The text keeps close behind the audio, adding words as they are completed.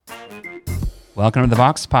Welcome to the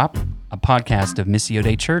Vox Pop, a podcast of Missio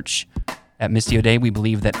Dei Church. At Missio Dei, we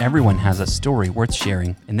believe that everyone has a story worth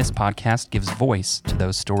sharing, and this podcast gives voice to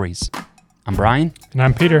those stories. I'm Brian. And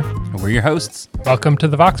I'm Peter. And we're your hosts. Welcome to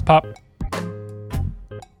the Vox Pop.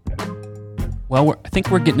 Well, I think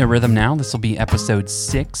we're getting a rhythm now. This will be episode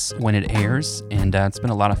 6 when it airs, and it's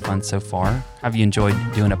been a lot of fun so far. Have you enjoyed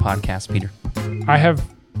doing a podcast, Peter? I have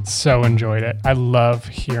so enjoyed it. I love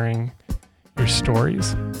hearing your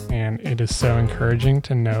stories, and it is so encouraging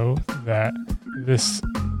to know that this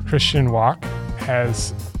Christian walk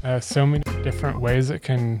has so many different ways it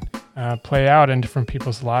can play out in different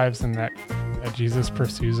people's lives, and that Jesus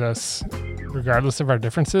pursues us regardless of our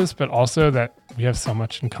differences, but also that we have so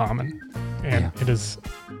much in common. And It has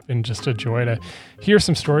been just a joy to hear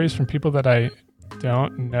some stories from people that I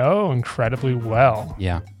don't know incredibly well.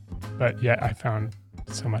 Yeah. But yet I found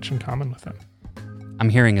so much in common with them. I'm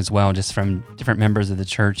hearing as well just from different members of the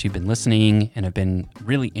church who've been listening and have been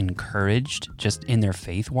really encouraged just in their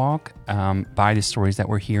faith walk by the stories that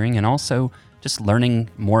we're hearing, and also just learning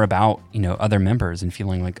more about, other members and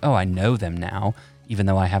feeling like, oh, I know them now, even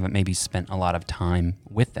though I haven't maybe spent a lot of time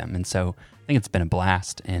with them. And so I think it's been a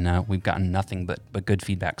blast, and we've gotten nothing but good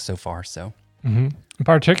feedback so far. So,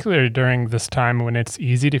 Particularly during this time when it's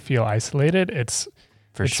easy to feel isolated, it's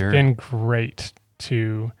been great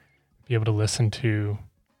to be able to listen to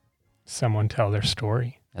someone tell their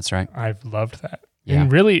story. That's right. I've loved that. Yeah.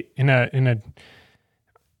 And really,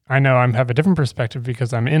 I know I have a different perspective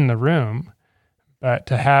because I'm in the room, but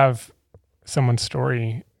to have someone's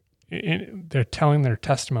story, they're telling their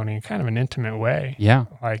testimony in kind of an intimate way. Yeah.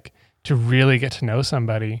 Like to really get to know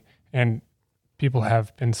somebody, and people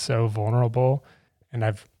have been so vulnerable, and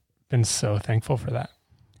I've been so thankful for that.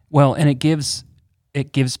 Well, and it gives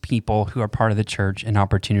people who are part of the church an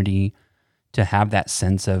opportunity to have that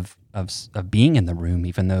sense of being in the room,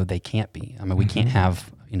 even though they can't be. I mean, we can't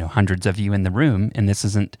have, hundreds of you in the room, and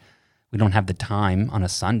we don't have the time on a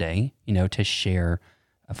Sunday, to share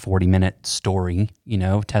a 40-minute story,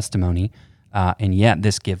 testimony. And yet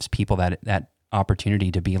this gives people that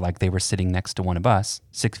opportunity to be like they were sitting next to one of us,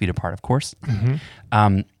 6 feet apart, of course.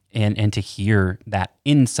 And to hear that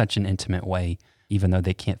in such an intimate way, even though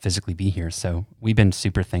they can't physically be here. So we've been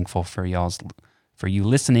super thankful for you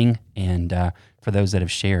listening, and for those that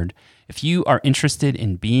have shared. If you are interested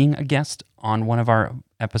in being a guest on one of our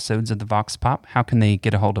episodes of the Vox Pop, how can they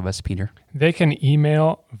get a hold of us, Peter? They can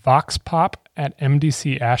email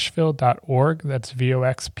voxpop@mdcasheville.org. That's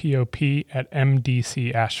VOXPOP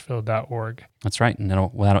 @mdcasheville.org. That's right. And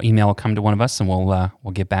that email will come to one of us, and we'll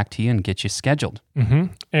get back to you and get you scheduled.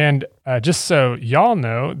 And just so y'all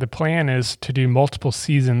know, the plan is to do multiple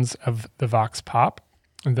seasons of the Vox Pop.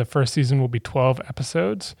 And the first season will be 12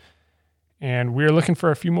 episodes. And we're looking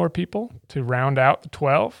for a few more people to round out the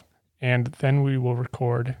 12. And then we will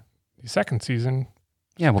record the second season.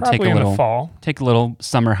 Yeah, we'll take a little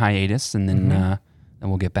summer hiatus, and then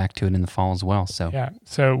we'll get back to it in the fall as well. So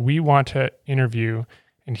so we want to interview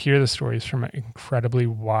and hear the stories from an incredibly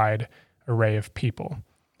wide array of people.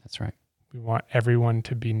 That's right. We want everyone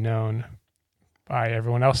to be known by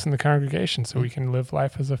everyone else in the congregation, so we can live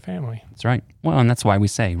life as a family. That's right. Well, and that's why we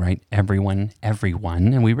say, right, everyone,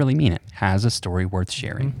 and we really mean it, has a story worth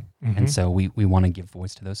sharing. And so we want to give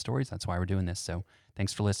voice to those stories. That's why we're doing this. So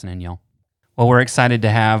thanks for listening, y'all. Well, we're excited to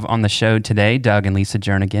have on the show today Doug and Lisa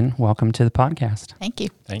Jernigan. Welcome to the podcast. Thank you.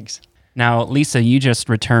 Thanks. Now, Lisa, you just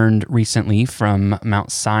returned recently from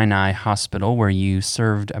Mount Sinai Hospital, where you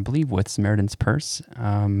served, I believe, with Samaritan's Purse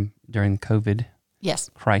during the COVID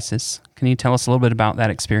crisis. Can you tell us a little bit about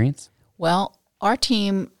that experience? Well, our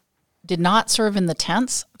team did not serve in the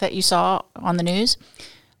tents that you saw on the news.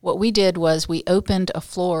 What we did was we opened a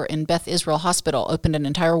floor in Beth Israel Hospital, opened an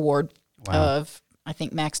entire ward of, I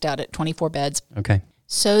think, maxed out at 24 beds. Okay.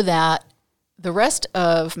 So that the rest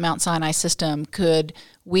of Mount Sinai system could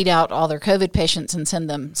weed out all their COVID patients and send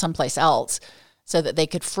them someplace else, so that they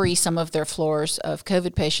could free some of their floors of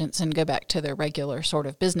COVID patients and go back to their regular sort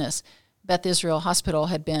of business. Beth Israel Hospital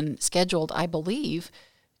had been scheduled, I believe,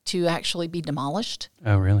 to actually be demolished.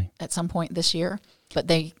 Oh, really? At some point this year. But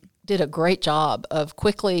they did a great job of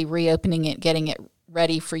quickly reopening it, getting it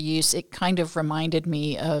ready for use. It kind of reminded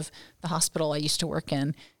me of the hospital I used to work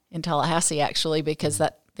in Tallahassee, actually, because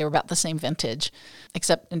they were about the same vintage.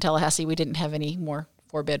 Except in Tallahassee, we didn't have any more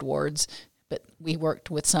 4-bed wards, but we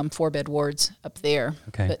worked with some 4-bed wards up there.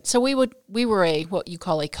 Okay. So we were what you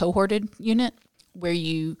call a cohorted unit, where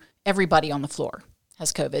everybody on the floor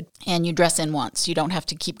has COVID, and you dress in once. You don't have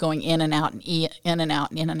to keep going in and out and in and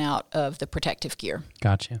out of the protective gear.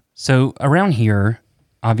 Gotcha. So around here,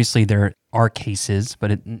 obviously there are cases,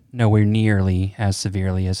 but nowhere nearly as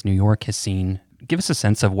severely as New York has seen. Give us a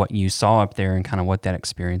sense of what you saw up there and kind of what that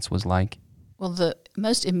experience was like. Well, the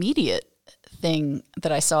most immediate thing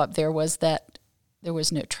that I saw up there was that there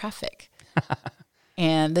was no traffic.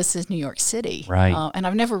 And this is New York City. Right. And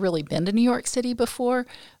I've never really been to New York City before,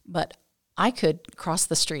 but I could cross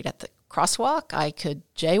the street at the crosswalk. I could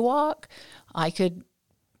jaywalk. I could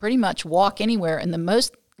pretty much walk anywhere. And the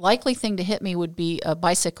most likely thing to hit me would be a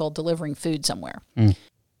bicycle delivering food somewhere.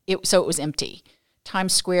 So it was empty.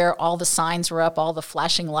 Times Square, all the signs were up, all the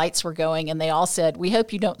flashing lights were going, and they all said, "We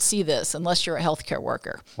hope you don't see this unless you're a healthcare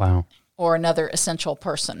worker." Wow. Or another essential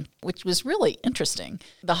person, which was really interesting.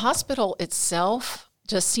 The hospital itself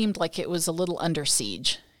just seemed like it was a little under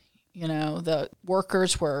siege. You know, the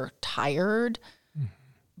workers were tired,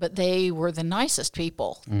 but they were the nicest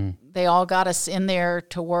people. They all got us in there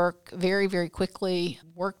to work very, very quickly,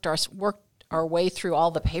 worked our way through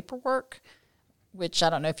all the paperwork, which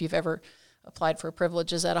I don't know if you've ever applied for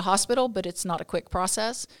privileges at a hospital, but it's not a quick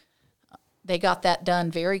process. They got that done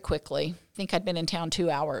very quickly. I think I'd been in town 2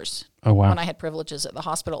 hours when I had privileges at the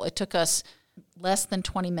hospital. It took us less than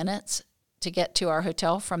 20 minutes to get to our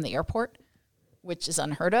hotel from the airport, which is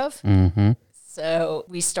unheard of. So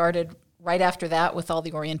we started right after that with all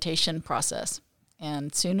the orientation process.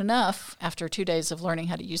 And soon enough, after 2 days of learning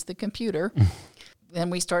how to use the computer, then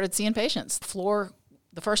we started seeing patients. The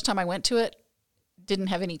first time I went to it, didn't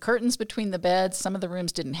have any curtains between the beds. Some of the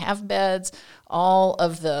rooms didn't have beds. All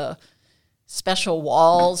of the special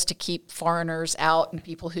walls to keep foreigners out and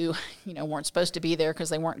people who, weren't supposed to be there because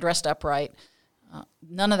they weren't dressed up right.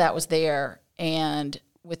 None of that was there. And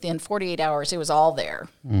within 48 hours, it was all there.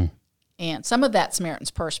 And some of that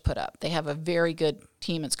Samaritan's Purse put up. They have a very good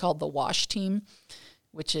team. It's called the WASH team,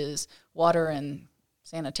 which is water and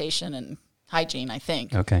sanitation and hygiene, I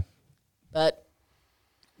think. Okay. But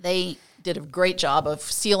they did a great job of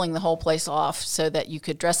sealing the whole place off so that you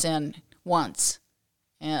could dress in once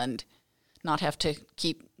and not have to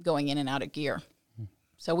keep going in and out of gear.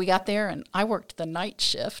 So we got there, and I worked the night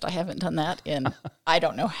shift. I haven't done that in I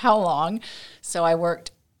don't know how long. So I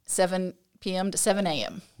worked 7 p.m. to 7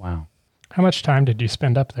 a.m. Wow. How much time did you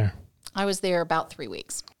spend up there? I was there about 3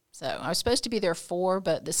 weeks. So I was supposed to be there 4,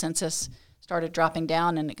 but the census started dropping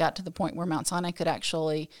down, and it got to the point where Mount Sinai could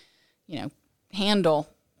actually, handle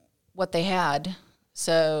what they had.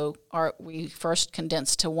 So we first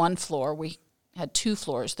condensed to one floor. We had 2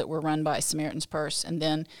 floors that were run by Samaritan's Purse, and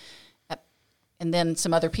then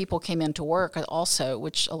some other people came in to work also,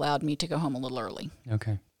 which allowed me to go home a little early.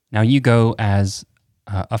 Okay. Now you go as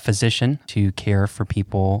a physician to care for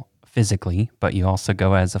people physically, but you also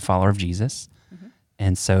go as a follower of Jesus.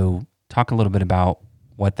 And so talk a little bit about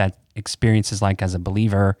what that experience is like as a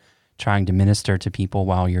believer, trying to minister to people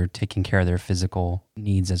while you're taking care of their physical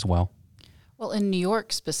needs as well. Well, in New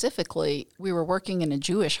York specifically, we were working in a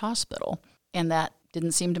Jewish hospital, and that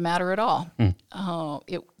didn't seem to matter at all.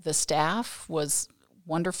 The staff was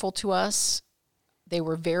wonderful to us. They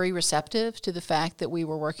were very receptive to the fact that we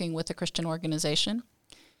were working with a Christian organization.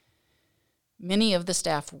 Many of the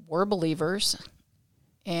staff were believers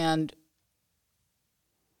and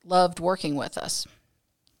loved working with us.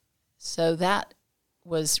 So that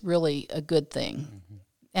was really a good thing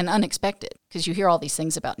and unexpected, because you hear all these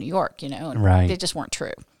things about New York, and right. They just weren't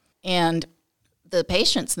true. And the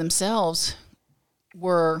patients themselves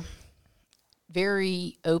were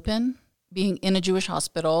very open, being in a Jewish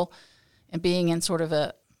hospital and being in sort of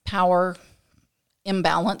a power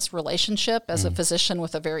imbalance relationship as a physician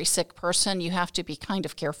with a very sick person. You have to be kind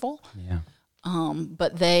of careful. Yeah.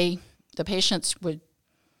 But the patients would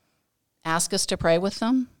ask us to pray with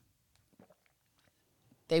them.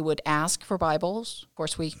 They would ask for Bibles. Of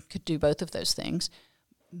course, we could do both of those things.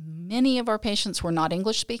 Many of our patients were not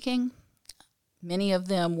English speaking. Many of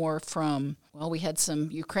them were we had some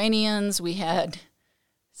Ukrainians, we had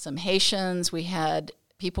some Haitians, we had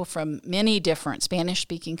people from many different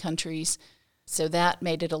Spanish-speaking countries. So that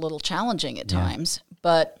made it a little challenging at times.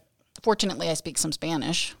 But fortunately, I speak some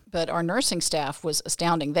Spanish. But our nursing staff was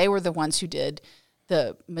astounding. They were the ones who did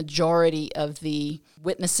the majority of the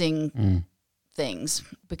witnessing things,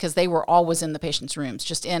 because they were always in the patient's rooms,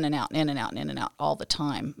 just in and out, and in and out, and in and out all the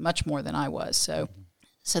time, much more than I was.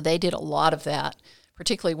 So they did a lot of that,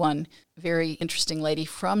 particularly one very interesting lady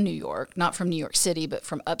from New York, not from New York City, but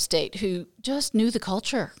from upstate, who just knew the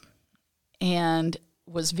culture and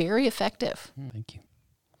was very effective. Thank you.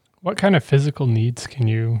 What kind of physical needs can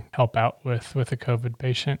you help out with a COVID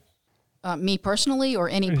patient? Me personally, or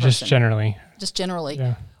any person? Just generally. Just generally.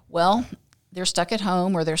 Yeah. Well, they're stuck at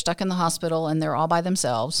home or they're stuck in the hospital and they're all by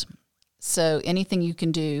themselves. So anything you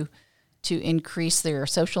can do to increase their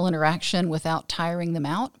social interaction without tiring them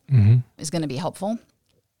out is going to be helpful.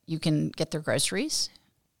 You can get their groceries.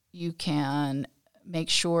 You can make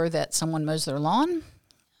sure that someone mows their lawn.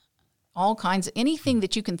 All kinds of anything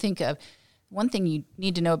that you can think of. One thing you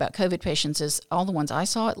need to know about COVID patients is all the ones I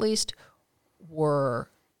saw at least were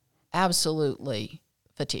absolutely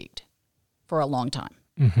fatigued for a long time.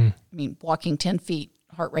 I mean, walking 10 feet,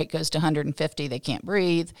 heart rate goes to 150. They can't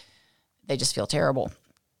breathe. They just feel terrible.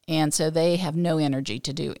 And so they have no energy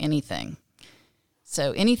to do anything.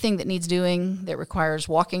 So anything that needs doing that requires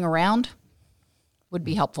walking around would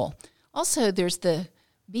be helpful. Also, there's the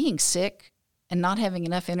being sick and not having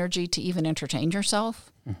enough energy to even entertain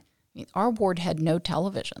yourself. I mean, our ward had no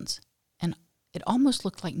televisions, and it almost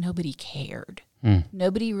looked like nobody cared.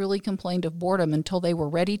 Nobody really complained of boredom until they were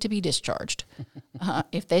ready to be discharged.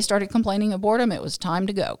 If they started complaining of boredom, it was time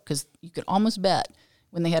to go, because you could almost bet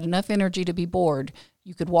when they had enough energy to be bored,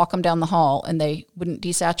 you could walk them down the hall and they wouldn't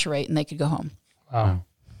desaturate and they could go home. Wow.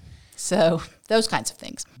 So those kinds of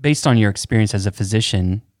things. Based on your experience as a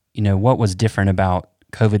physician, what was different about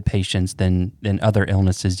COVID patients than other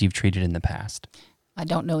illnesses you've treated in the past? I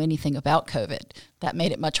don't know anything about COVID. That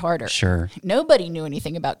made it much harder. Sure. Nobody knew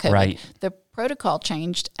anything about COVID. Right. The protocol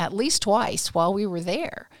changed at least twice while we were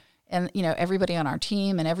there. And, everybody on our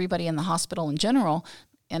team and everybody in the hospital in general,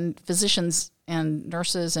 and physicians and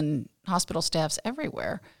nurses and hospital staffs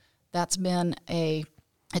everywhere, that's been a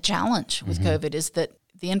challenge with COVID, is that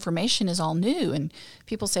the information is all new. And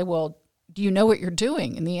people say, well, do you know what you're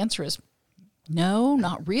doing? And the answer is, no,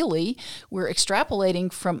 not really. We're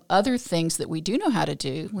extrapolating from other things that we do know how to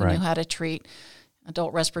do. We know how to treat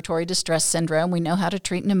adult respiratory distress syndrome. We know how to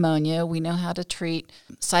treat pneumonia. We know how to treat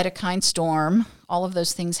cytokine storm. All of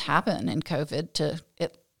those things happen in COVID to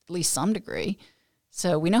at least some degree.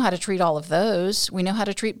 So we know how to treat all of those. We know how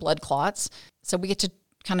to treat blood clots. So we get to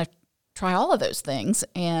kind of try all of those things.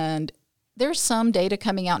 And there's some data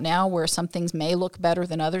coming out now where some things may look better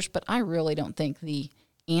than others, but I really don't think the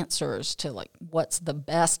answers to what's the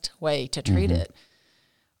best way to treat it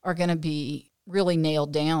are going to be really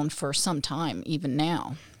nailed down for some time, even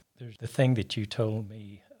now. There's the thing that you told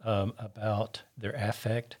me about their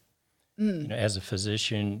affect. As a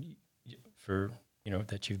physician,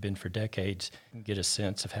 that you've been for decades, you get a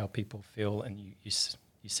sense of how people feel, and you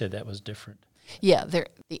said that was different. Yeah, the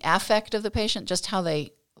affect of the patient, just how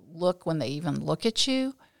they look when they even look at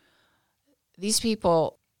you. These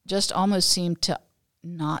people just almost seem to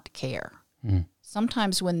not care.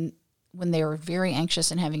 Sometimes when they were very anxious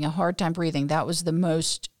and having a hard time breathing, that was the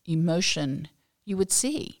most emotion you would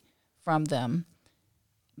see from them.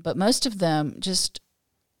 But most of them just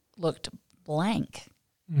looked blank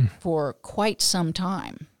for quite some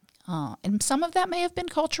time. And some of that may have been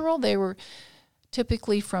cultural. They were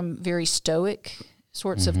typically from very stoic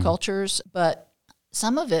sorts of cultures, but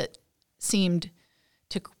some of it seemed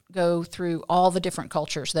to go through all the different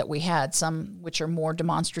cultures that we had, some which are more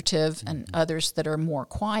demonstrative and others that are more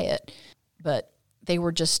quiet. But they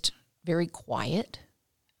were just very quiet.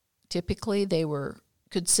 Typically, they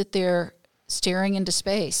could sit there staring into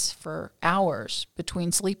space for hours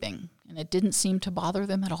between sleeping, and it didn't seem to bother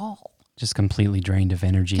them at all. Just completely drained of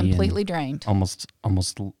energy. Completely drained.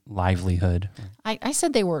 Almost livelihood. I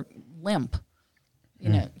said they were limp.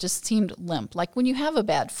 Just seemed limp. Like when you have a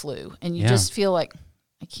bad flu and you just feel like,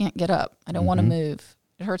 I can't get up. I don't want to move.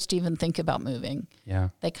 It hurts to even think about moving. Yeah.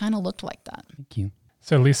 They kind of looked like that. Thank you.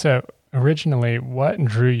 So Lisa, originally, what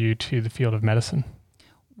drew you to the field of medicine?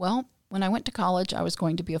 Well, when I went to college, I was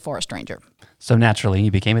going to be a forest ranger. So naturally,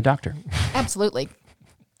 you became a doctor. Absolutely.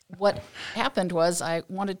 What happened was I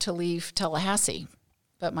wanted to leave Tallahassee,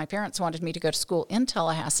 but my parents wanted me to go to school in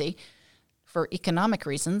Tallahassee for economic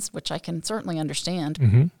reasons, which I can certainly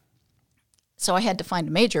understand. So I had to find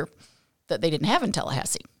a major that they didn't have in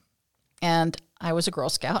Tallahassee. And I was a Girl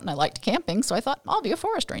Scout and I liked camping, so I thought, I'll be a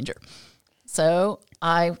forest ranger. So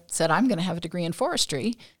I said, I'm going to have a degree in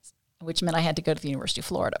forestry, which meant I had to go to the University of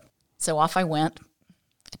Florida. So off I went.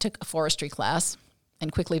 I took a forestry class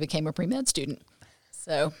and quickly became a pre-med student.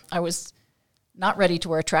 So I was not ready to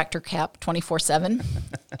wear a tractor cap 24/7.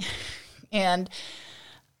 And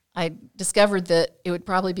I discovered that it would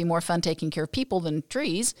probably be more fun taking care of people than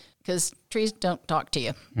trees, because trees don't talk to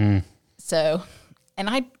you. So, and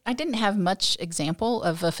I didn't have much example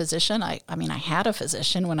of a physician. I mean, I had a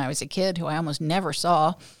physician when I was a kid who I almost never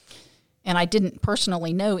saw, and I didn't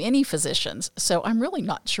personally know any physicians. So I'm really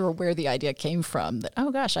not sure where the idea came from that,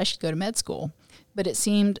 oh gosh, I should go to med school. But it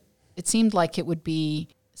seemed like it would be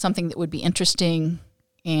something that would be interesting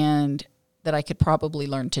and that I could probably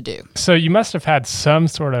learn to do. So you must have had some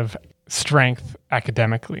sort of strength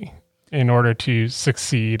academically. in order to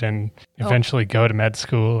succeed and eventually go to med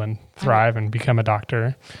school and thrive and become a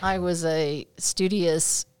doctor? I was a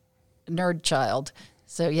studious nerd child.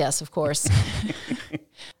 So yes, of course.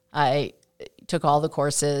 I took all the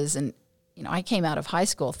courses, and I came out of high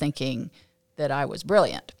school thinking that I was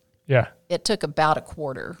brilliant. Yeah. It took about a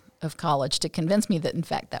quarter of college to convince me that, in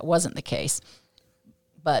fact, that wasn't the case.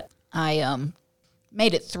 But I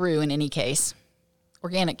made it through in any case.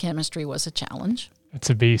 Organic chemistry was a challenge. It's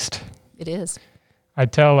a beast. It is. I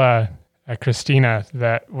tell Christina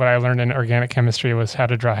that what I learned in organic chemistry was how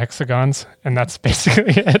to draw hexagons, and that's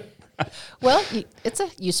basically it. Well, it's a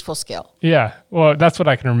useful skill. Yeah. Well, that's what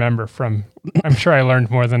I can remember from. I'm sure I learned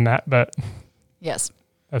more than that, but Yes.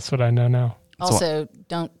 that's what I know now. Also,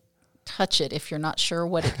 don't touch it if you're not sure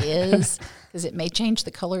what it is, because it may change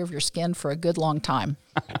the color of your skin for a good long time.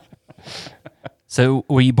 So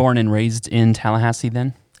were you born and raised in Tallahassee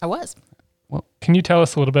then? I was. Can you tell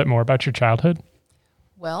us a little bit more about your childhood?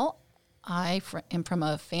 Well, I am from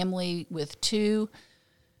a family with two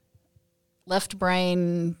left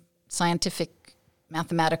brain scientific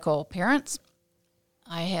mathematical parents.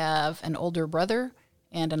 I have an older brother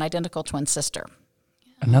and an identical twin sister.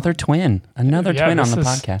 Another twin. Another Yeah, twin on this the is-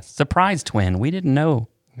 podcast. Surprise twin. We didn't know.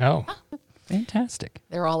 No. Fantastic.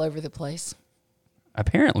 They're all over the place.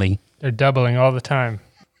 Apparently. They're doubling all the time.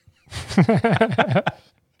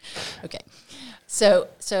 Okay. So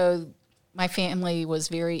my family was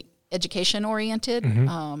very education oriented.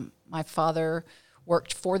 My father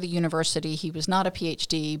worked for the university. He was not a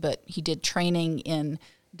PhD, but he did training in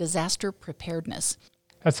disaster preparedness.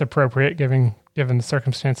 That's appropriate given the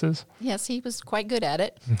circumstances. Yes, he was quite good at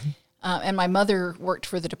it. And my mother worked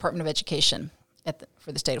for the Department of Education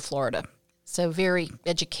for the state of Florida. So very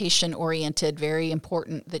education-oriented, very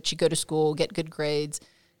important that you go to school, get good grades,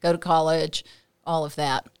 go to college, all of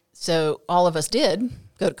that. So all of us did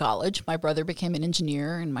go to college. My brother became an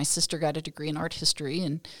engineer, and my sister got a degree in art history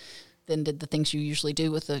and then did the things you usually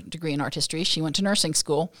do with a degree in art history. She went to nursing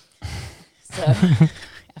school. So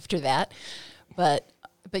after that. But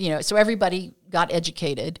so everybody got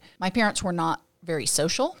educated. My parents were not very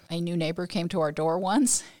social. A new neighbor came to our door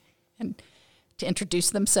once and to introduce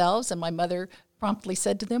themselves, and my mother promptly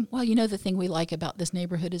said to them, well, the thing we like about this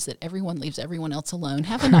neighborhood is that everyone leaves everyone else alone.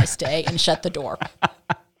 Have a nice day, and shut the door.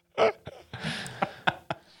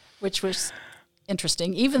 Which was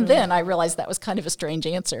interesting. Even then, I realized that was kind of a strange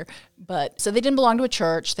answer. But so they didn't belong to a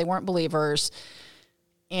church. They weren't believers.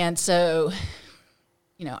 And so,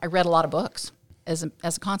 I read a lot of books as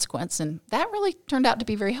a consequence, and that really turned out to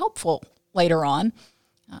be very helpful later on.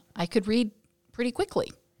 I could read pretty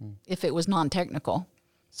quickly if it was non-technical.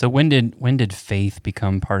 So when did faith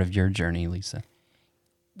become part of your journey, Lisa?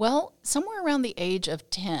 Well, somewhere around the age of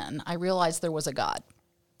 10, I realized there was a God.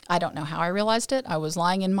 I don't know how I realized it. I was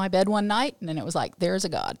lying in my bed one night, and then it was like, there's a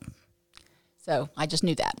God. So I just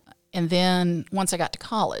knew that. And then once I got to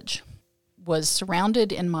college, was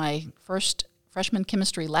surrounded in my first freshman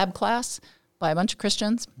chemistry lab class by a bunch of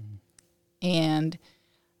Christians. And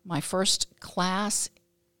my first class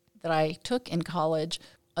that I took in college,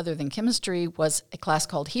 other than chemistry, was a class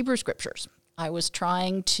called Hebrew Scriptures. I was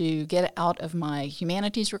trying to get out of my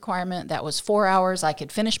humanities requirement. That was 4 hours. I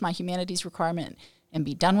could finish my humanities requirement and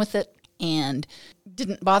be done with it. And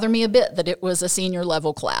didn't bother me a bit that it was a senior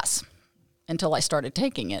level class until I started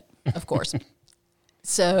taking it, of course.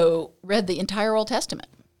 So read the entire Old Testament.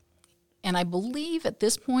 And I believe at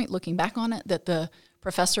this point, looking back on it, that the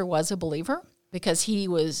professor was a believer because he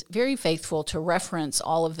was very faithful to reference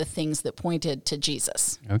all of the things that pointed to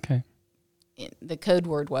Jesus. Okay. The code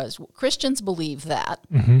word was Christians believe that,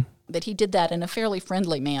 that he did that in a fairly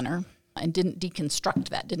friendly manner and didn't deconstruct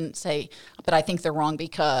that, didn't say, but I think they're wrong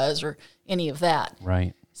because, or any of that.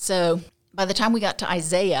 Right. So by the time we got to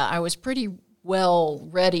Isaiah, I was pretty well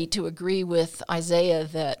ready to agree with Isaiah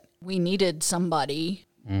that we needed somebody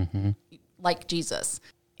like Jesus.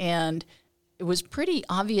 And it was pretty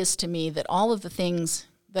obvious to me that all of the things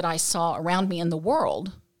that I saw around me in the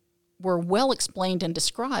world were well explained and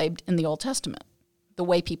described in the Old Testament. The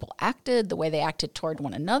way people acted, the way they acted toward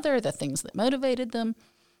one another, the things that motivated them,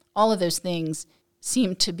 all of those things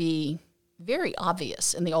seemed to be very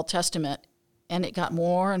obvious in the Old Testament, and it got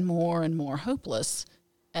more and more and more hopeless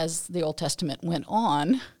as the Old Testament went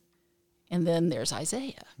on. And then there's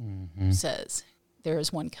Isaiah, who says, there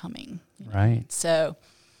is one coming. Right. So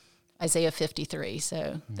Isaiah 53.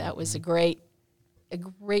 So that was a great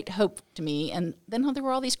hope to me. And then there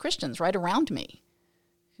were all these Christians right around me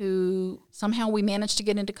who somehow we managed to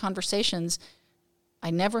get into conversations.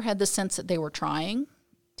 I never had the sense that they were trying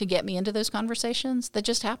to get me into those conversations. That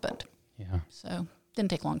just happened. Yeah. So didn't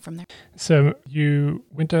take long from there. So you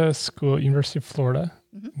went to school at University of Florida,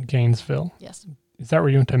 Gainesville. Yes. Is that where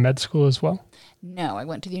you went to med school as well? No, I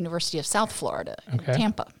went to the University of South Florida in Okay.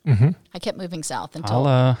 Tampa. Mm-hmm. I kept moving south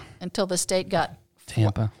Holla, until the state got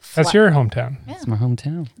Tampa. flat. That's your hometown. Yeah. It's my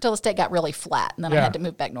hometown. Until the state got really flat, and then I Yeah. had to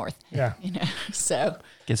move back north. Yeah. So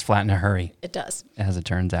Gets flat in a hurry, it does. as it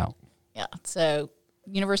turns out. Yeah. So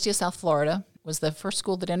University of South Florida was the first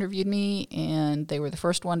school that interviewed me, and they were the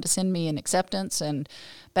first one to send me an acceptance. And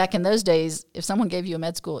back in those days, if someone gave you a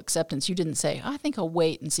med school acceptance, you didn't say, I think I'll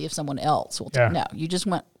wait and see if someone else will. Yeah. No, you just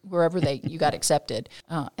went wherever you got accepted.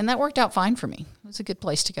 And that worked out fine for me. It was a good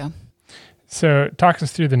place to go. So talk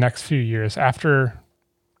us through the next few years after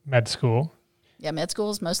med school. Yeah, med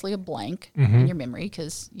school is mostly a blank Mm-hmm. in your memory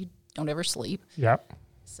because you don't ever sleep. Yep.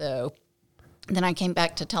 So then I came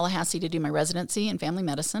back to Tallahassee to do my residency in family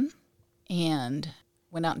medicine and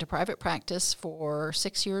went out into private practice for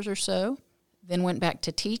 6 years or so. Then went back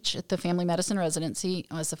to teach at the family medicine residency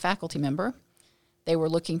as a faculty member. They were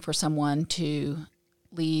looking for someone to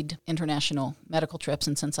lead international medical trips,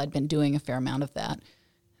 and since I'd been doing a fair amount of that,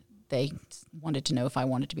 they wanted to know if I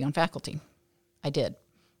wanted to be on faculty. I did.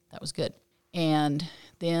 That was good. And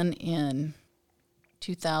then in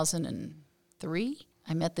 2003,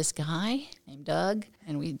 I met this guy named Doug,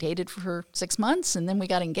 and we dated for 6 months, and then we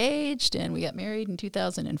got engaged, and we got married in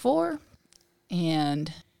 2004.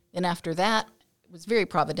 And then after that, it was very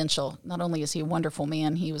providential. Not only is he a wonderful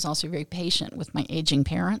man, he was also very patient with my aging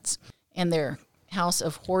parents and their house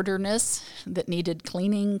of hoarderness that needed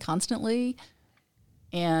cleaning constantly.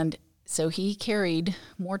 And so he carried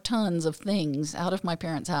more tons of things out of my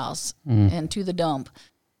parents' house and to the dump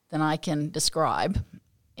than I can describe.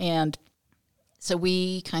 And so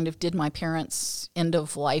we kind of did my parents'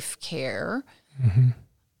 end-of-life care.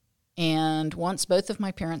 And once both of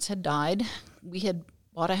my parents had died, we had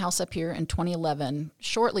bought a house up here in 2011,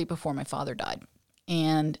 shortly before my father died.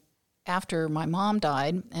 And after my mom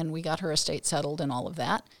died and we got her estate settled and all of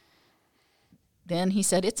that, then he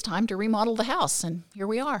said, it's time to remodel the house. And here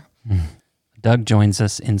we are. Doug joins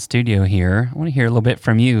us in studio here. I want to hear a little bit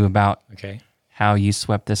from you about Okay. how you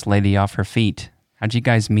swept this lady off her feet. How'd you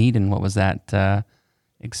guys meet, and what was that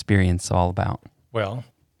experience all about? Well,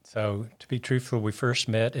 so to be truthful, we first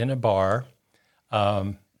met in a bar.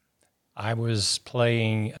 I was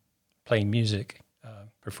playing music,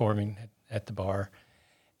 performing at the bar,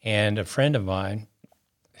 and a friend of mine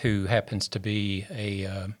who happens to be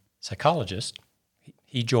a psychologist,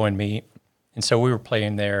 he joined me, and so we were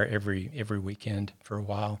playing there every weekend for a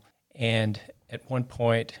while. And at one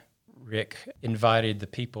point, Rick invited the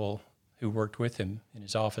people who worked with him in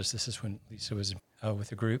his office. This is when Lisa was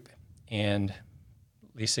with a group, and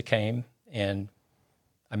Lisa came, and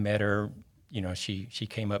I met her. You know, she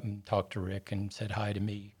came up and talked to Rick and said hi to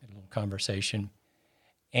me, had a little conversation.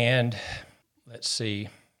 And let's see,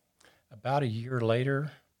 about a year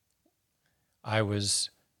later, I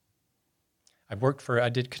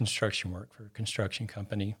did construction work for a construction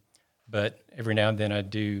company, but every now and then I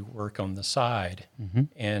do work on the side.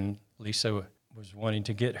 And Lisa was wanting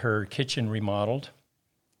to get her kitchen remodeled.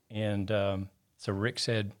 And so Rick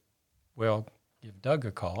said, well, give Doug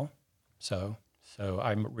a call. So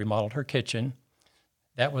I remodeled her kitchen.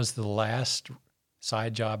 That was the last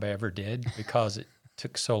side job I ever did because it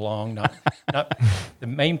took so long. Not the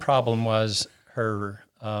main problem was her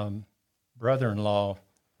brother-in-law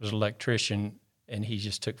was an electrician, and he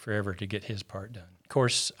just took forever to get his part done. Of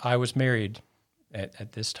course, I was married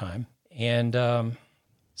at this time, and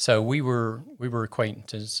so we were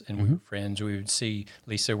acquaintances and we were friends. We would see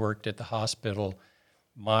Lisa worked at the hospital.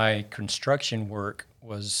 My construction work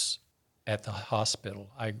was at the hospital.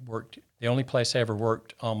 The only place I ever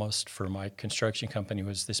worked almost for my construction company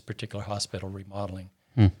was this particular hospital remodeling.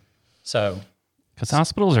 So, Because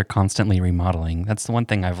hospitals are constantly remodeling. That's the one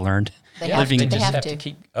thing I've learned. They have they to. just They have have to. to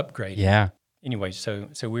keep upgrading. Yeah. Anyway, so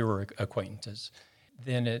we were acquaintances.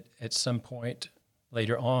 Then at some point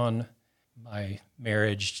later on, my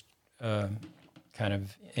marriage kind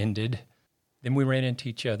of ended. Then we ran into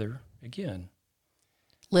each other again.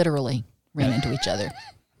 Literally ran into each other.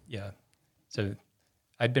 Yeah. So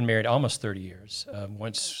I'd been married almost 30 years.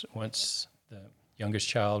 Once the youngest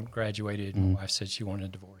child graduated, my wife said she wanted a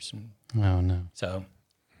divorce. And Oh, no. so,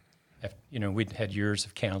 we'd had years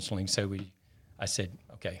of counseling. So I said,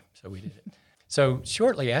 okay, so we did it. So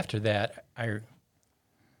shortly after that, I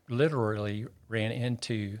literally ran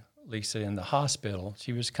into Lisa in the hospital.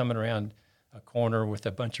 She was coming around a corner with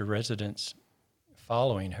a bunch of residents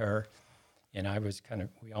following her. And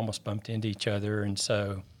we almost bumped into each other. And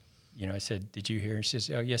so, I said, did you hear? And she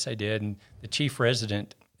says, oh, yes, I did. And the chief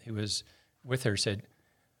resident who was with her said,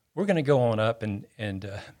 we're going to go on up and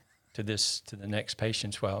to the next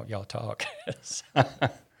patients while y'all talk.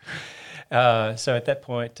 So at that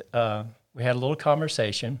point, we had a little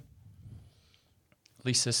conversation.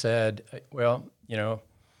 Lisa said, well,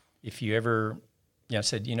 if you ever, I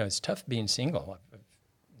said, it's tough being single.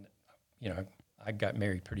 I got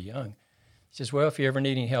married pretty young. She says, well, if you ever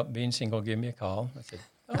need any help being single, give me a call. I said,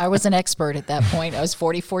 oh. I was an expert at that point. I was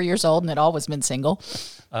 44 years old and had always been single.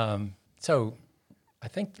 So I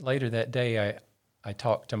think later that day I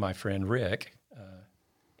talked to my friend Rick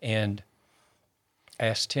and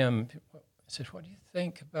asked him, I said, what do you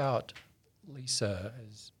think about Lisa?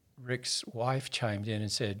 As Rick's wife chimed in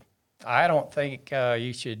and said, I don't think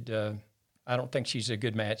you should, I don't think she's a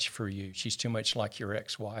good match for you. She's too much like your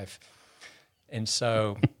ex-wife. And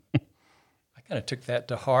so I kind of took that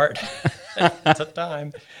to heart at the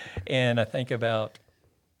time. And I think about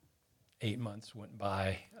 8 months went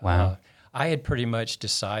by. Wow. I had pretty much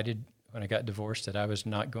decided when I got divorced that I was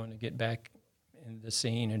not going to get back in the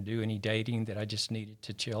scene and do any dating, that I just needed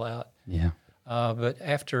to chill out. Yeah. But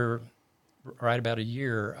after right about a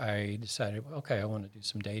year, I decided, okay, I want to do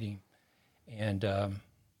some dating. And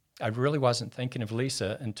I really wasn't thinking of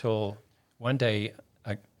Lisa until one day,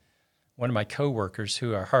 one of my coworkers,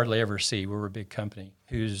 who I hardly ever see, we were a big company,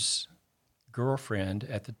 whose girlfriend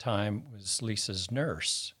at the time was Lisa's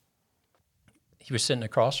nurse. He was sitting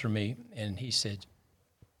across from me, and he said,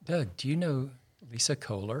 Doug, do you know Lisa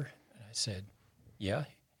Kohler? And I said, yeah.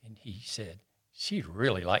 And he said, she'd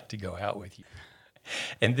really like to go out with you.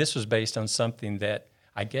 And this was based on something that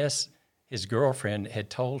I guess his girlfriend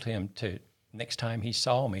had told him to, next time he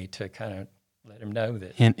saw me, to kind of let him know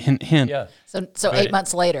that. Hint, hint, hint. Yeah. So 8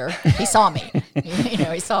 months later, he saw me.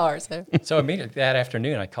 He saw her. So immediately that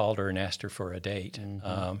afternoon, I called her and asked her for a date.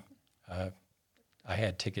 Mm-hmm. I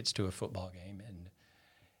had tickets to a football game,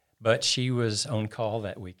 but she was on call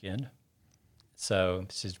that weekend. So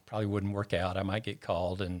she said, probably wouldn't work out. I might get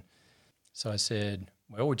called. And so I said,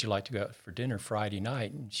 well, would you like to go out for dinner Friday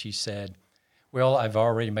night? And she said, well, I've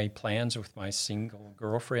already made plans with my single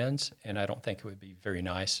girlfriends, and I don't think it would be very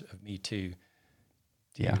nice of me to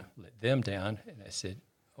let them down. And I said,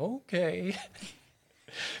 okay.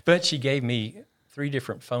 But she gave me 3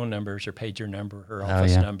 different phone numbers, her pager number, her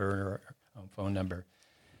office number, and her own phone number.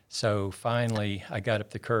 So finally, I got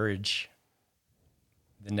up the courage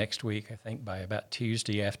the next week, I think by about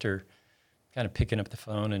Tuesday, after kind of picking up the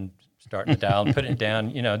phone and starting to dial and putting it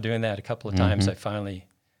down, doing that a couple of times,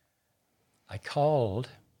 I called,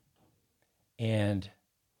 and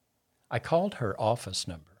I called her office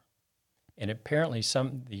number. And apparently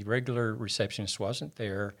the regular receptionist wasn't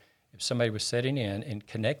there. If somebody was sitting in and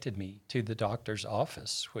connected me to the doctor's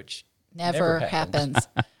office, which never happens.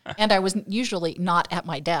 And I was usually not at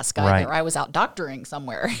my desk either. Right. I was out doctoring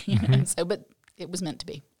somewhere. But it was meant to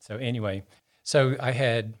be. So anyway, I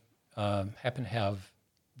had happened to have,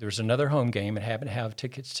 there was another home game and happened to have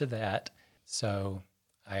tickets to that. So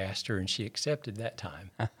I asked her, and she accepted that time.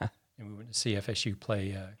 And we went to see FSU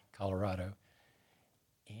play Colorado.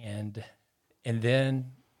 And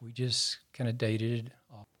then we just kind of dated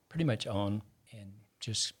pretty much on, and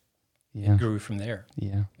just it grew from there.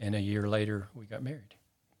 Yeah. And a year later, we got married.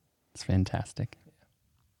 It's fantastic. Yeah.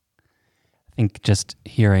 I think just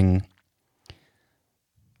hearing,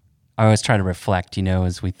 I always try to reflect,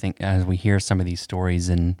 as we hear some of these stories,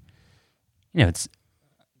 and, it's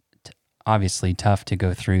obviously tough to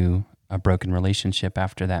go through a broken relationship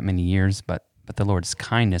after that many years, but the Lord's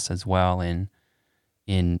kindness as well in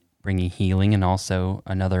bringing healing, and also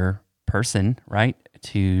another person, right,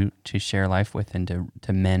 to share life with, and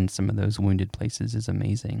to mend some of those wounded places is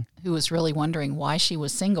amazing. Who was really wondering why she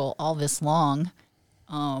was single all this long.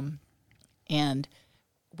 And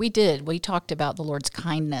we talked about the Lord's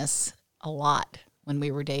kindness a lot when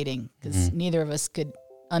we were dating, because neither of us could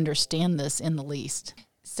understand this in the least.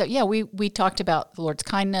 So yeah, we talked about the Lord's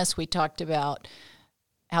kindness. We talked about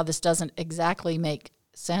how this doesn't exactly make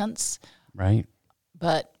sense. Right.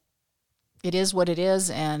 But it is what it is,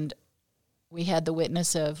 and we had the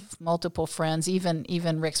witness of multiple friends. Even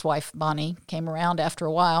Rick's wife, Bonnie, came around after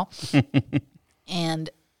a while. But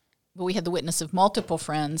we had the witness of multiple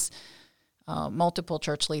friends, multiple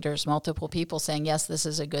church leaders, multiple people saying, yes, this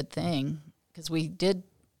is a good thing. Because we did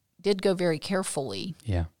go very carefully.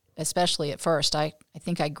 Yeah. Especially at first. I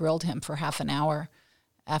think I grilled him for half an hour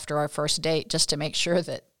after our first date just to make sure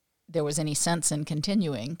that there was any sense in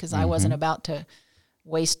continuing, because I wasn't about to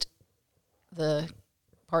waste the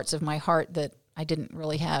parts of my heart that I didn't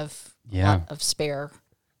really have a lot of spare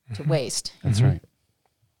to waste. That's right.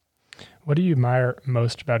 What do you admire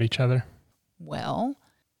most about each other? Well,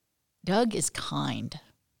 Doug is kind,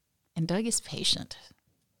 and Doug is patient.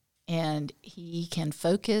 and he can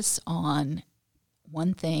focus on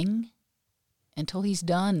one thing until he's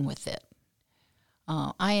done with it.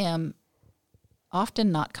 I am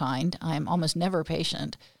often not kind. I'm almost never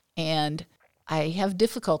patient, and I have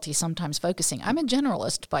difficulty sometimes focusing. I'm a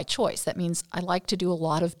generalist by choice. That means I like to do a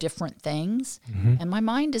lot of different things, and my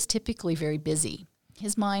mind is typically very busy.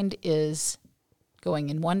 His mind is going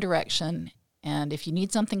in one direction, and if you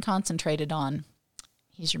need something concentrated on,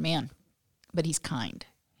 he's your man. But he's kind.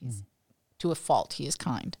 He's to a fault. He is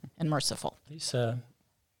kind and merciful. Lisa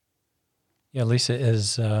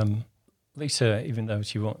is, Lisa, even though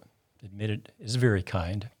she won't admit it, is very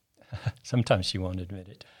kind. Sometimes she won't admit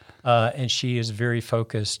it. And she is very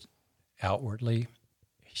focused outwardly.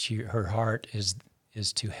 Her heart is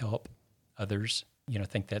to help others. I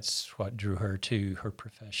think that's what drew her to her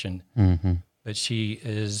profession. Mm-hmm. But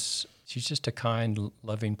she's just a kind,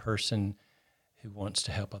 loving person who wants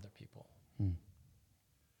to help other people.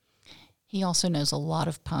 He also knows a lot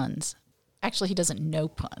of puns. Actually, he doesn't know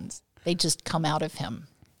puns. They just come out of him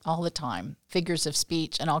all the time, figures of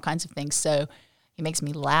speech and all kinds of things. So he makes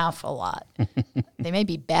me laugh a lot. They may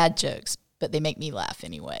be bad jokes, but they make me laugh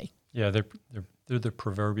anyway. Yeah, they're the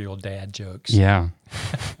proverbial dad jokes. Yeah.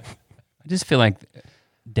 I just feel like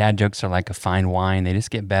dad jokes are like a fine wine. They just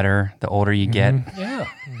get better the older you get. Yeah,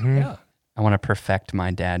 yeah. I want to perfect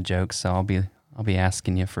my dad jokes, so I'll be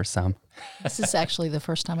asking you for some. This is actually the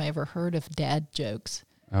first time I ever heard of dad jokes.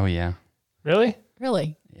 Oh yeah. Really?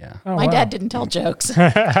 Really? Yeah. Oh, My wow. dad didn't tell jokes.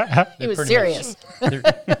 He was serious.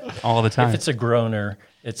 All the time. If it's a groaner,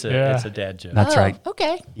 it's a dad joke. That's right.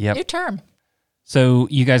 Okay. Yep. New term. So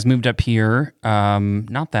you guys moved up here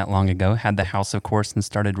not that long ago, had the house, of course, and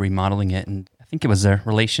started remodeling it. And I think it was a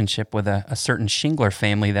relationship with a certain Shingler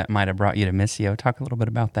family that might have brought you to Missio. Talk a little bit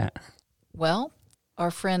about that. Well,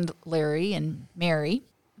 our friend Larry and Mary,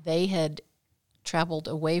 they had traveled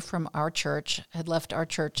away from our church, had left our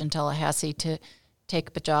church in Tallahassee to take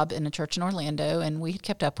up a job in a church in Orlando, and we had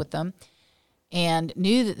kept up with them and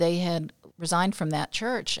knew that they had resigned from that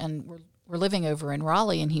church and were living over in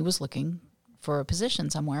Raleigh, and he was looking for a position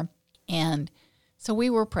somewhere. And so we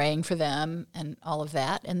were praying for them and all of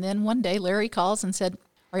that. And then one day Larry calls and said,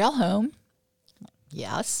 "Are y'all home?"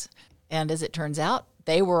 Yes. And as it turns out,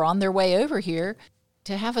 they were on their way over here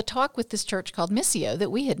to have a talk with this church called Missio that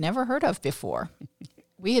we had never heard of before.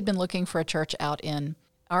 We had been looking for a church out in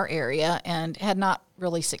our area and had not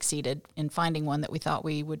really succeeded in finding one that we thought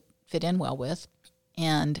we would fit in well with.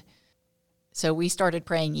 And so we started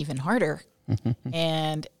praying even harder.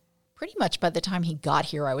 And pretty much by the time he got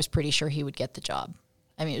here, I was pretty sure he would get the job.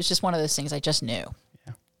 I mean, it was just one of those things I just knew.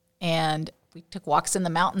 Yeah. And we took walks in the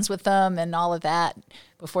mountains with them and all of that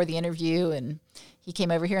before the interview. And he came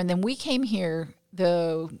over here. And then we came here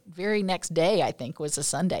the very next day, I think, was a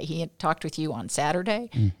Sunday. He had talked with you on Saturday.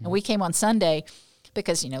 And we came on Sunday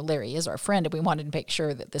because, Larry is our friend, and we wanted to make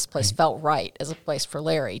sure that this place felt right as a place for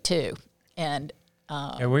Larry, too. And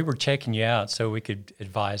we were checking you out so we could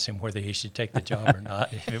advise him whether he should take the job or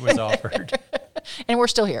not if it was offered. and we're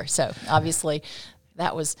still here. So obviously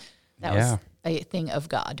that was a thing of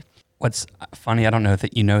God. What's funny, I don't know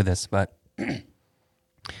that you know this, but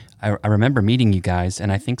I remember meeting you guys,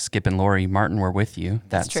 and I think Skip and Lori Martin were with you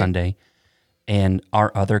that Sunday, and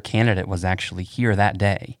our other candidate was actually here that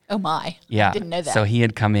day. Oh, my. Yeah. I didn't know that. So he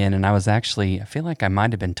had come in, and I feel like I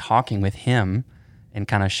might have been talking with him and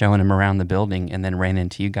kind of showing him around the building, and then ran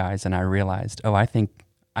into you guys, and I realized, I think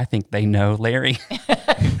they know Larry.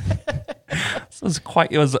 So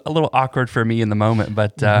it was a little awkward for me in the moment,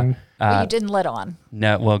 but you didn't let on.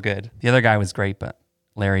 no, well, good. The other guy was great, but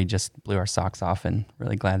Larry just blew our socks off, and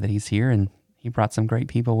really glad that he's here, and he brought some great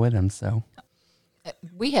people with him. So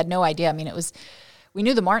We had no idea. I mean, we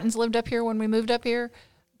knew the Martins lived up here when we moved up here,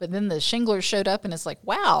 but then the Shinglers showed up, and it's like,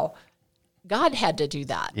 wow, God had to do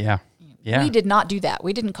that. yeah. We did not do that.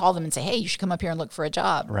 We didn't call them and say, "Hey, you should come up here and look for a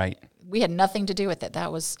job." Right. We had nothing to do with it.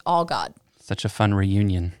 That was all God. Such a fun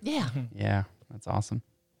reunion. Yeah. Yeah, that's awesome.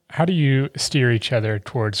 How do you steer each other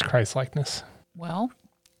towards Christ-likeness? Well,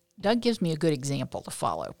 Doug gives me a good example to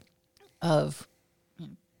follow of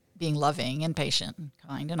being loving and patient and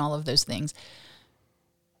kind and all of those things,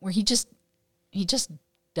 where he just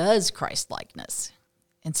does Christ-likeness.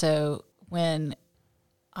 And so when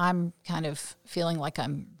I'm kind of feeling like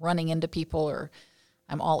I'm running into people or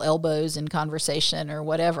I'm all elbows in conversation or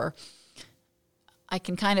whatever, I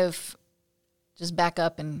can kind of just back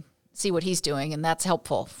up and see what he's doing, and that's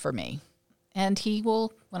helpful for me. And he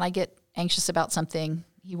will, when I get anxious about something,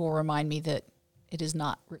 he will remind me that it is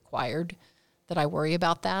not required that I worry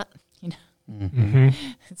about that.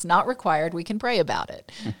 It's not required. We can pray about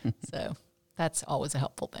it. So that's always a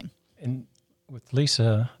helpful thing. And with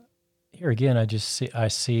Lisa, here again, I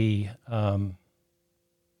see the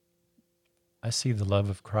love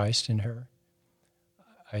of Christ in her.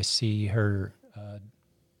 I see her.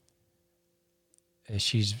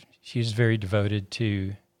 She's very devoted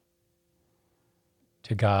to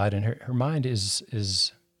God, and her mind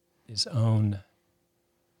is on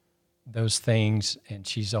those things, and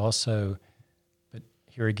she's also, but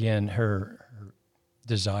here again, her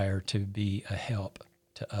desire to be a help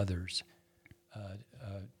to others,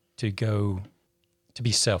 to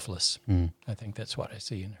be selfless. I think that's what I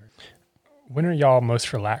see in her. When are y'all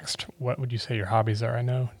most relaxed? What would you say your hobbies are? I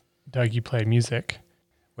know, Doug, you play music.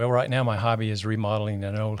 Well, right now my hobby is remodeling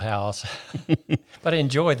an old house, but I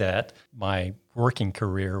enjoy that. My working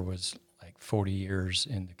career was like 40 years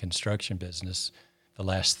in the construction business, the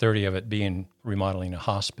last 30 of it being remodeling a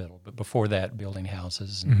hospital, but before that, building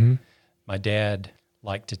houses. And my dad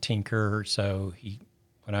liked to tinker, so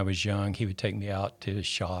when I was young, he would take me out to his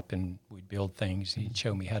shop and we'd build things. He'd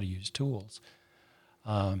show me how to use tools.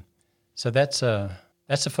 So that's a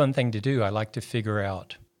fun thing to do. I like to figure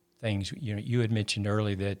out things. You had mentioned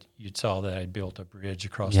earlier that you saw that I built a bridge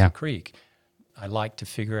across the creek. I like to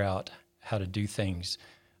figure out how to do things.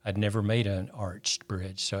 I'd never made an arched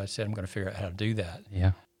bridge, so I said I'm going to figure out how to do that.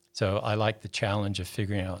 Yeah. So I like the challenge of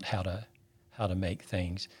figuring out how to make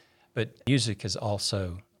things. But music is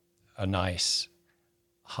also a nice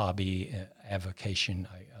hobby, avocation.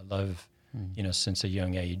 I love, since a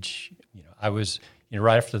young age. I was,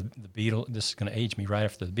 right after the Beatles. This is going to age me. Right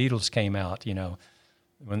after the Beatles came out,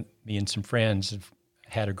 when me and some friends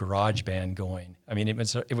had a garage band going. I mean, it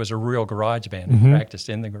was a real garage band. We practiced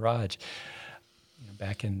in the garage,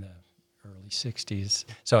 back in the early '60s.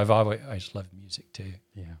 So I've always loved music too.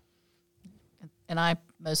 Yeah. And I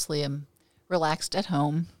mostly am relaxed at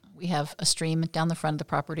home. We have a stream down the front of the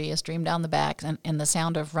property, a stream down the back, and the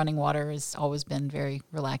sound of running water has always been very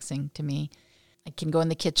relaxing to me. I can go in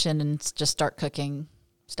the kitchen and just start cooking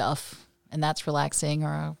stuff, and that's relaxing, or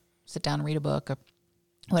I'll sit down and read a book or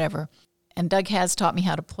whatever. And Doug has taught me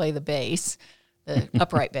how to play the bass, the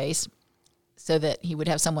upright bass, so that he would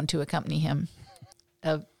have someone to accompany him.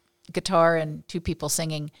 A guitar and two people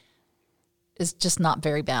singing is just not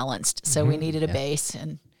very balanced, so we needed a bass.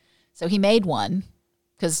 And so he made one,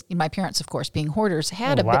 because my parents, of course, being hoarders,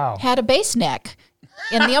 had a bass neck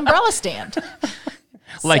in the umbrella stand.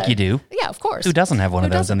 Like you do. Yeah, of course. Who doesn't have one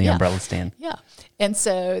of those in the umbrella stand? Yeah. And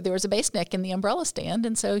so there was a bass neck in the umbrella stand,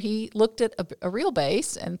 and so he looked at a real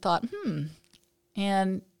bass and thought,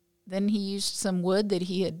 And then he used some wood that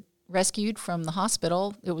he had rescued from the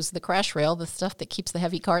hospital. It was the crash rail, the stuff that keeps the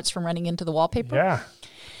heavy carts from running into the wallpaper. Yeah.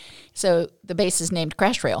 So the bass is named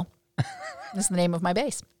Crash Rail. That's the name of my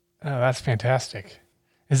bass. Oh, that's fantastic.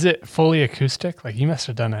 Is it fully acoustic? Like, you must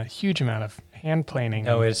have done a huge amount of hand planing.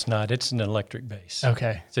 No, it's not. It's an electric bass.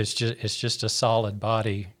 Okay. So it's just a solid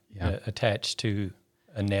body attached to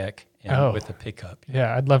a neck and with a pickup.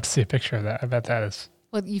 Yeah, I'd love to see a picture of that. I bet that is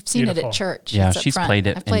Well, you've seen beautiful. it at church. Yeah, It's up she's front. played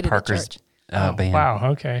it I've played in Parker's band.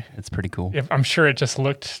 Wow, okay. It's pretty cool. I'm sure it just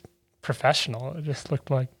looked professional. It just looked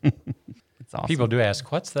like... It's awesome. People do ask,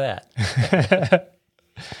 what's that?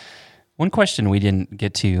 One question we didn't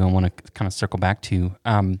get to, I want to kind of circle back to,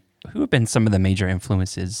 who have been some of the major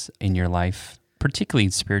influences in your life,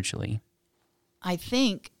 particularly spiritually? I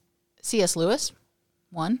think C.S. Lewis,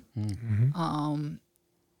 one.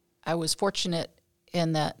 I was fortunate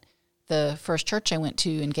in that the first church I went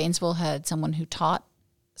to in Gainesville had someone who taught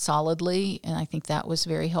solidly, and I think that was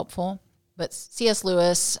very helpful. But C.S.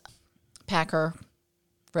 Lewis, Packer,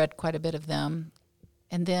 read quite a bit of them,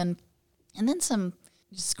 and then some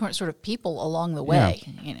just sort of people along the way.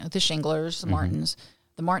 The Shinglers, the Martins.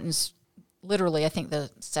 The Martins, literally, I think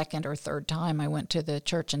the second or third time I went to the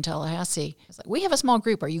church in Tallahassee, I was like, "We have a small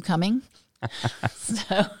group. Are you coming?"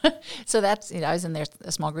 So that's, I was in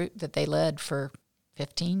a small group that they led for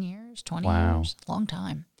 15 years, 20 years, long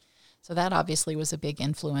time. So that obviously was a big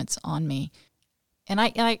influence on me. And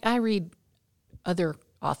I read other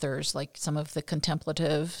authors, like some of the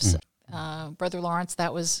contemplatives. Brother Lawrence,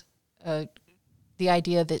 that was the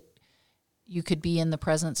idea that you could be in the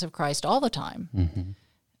presence of Christ all the time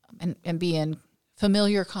and be in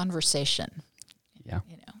familiar conversation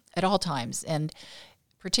at all times. And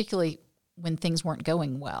particularly when things weren't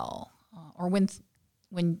going well or when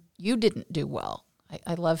you didn't do well.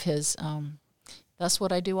 I love his, "Thus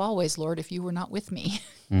would I do always, Lord, if you were not with me."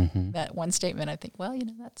 That one statement, I think, well,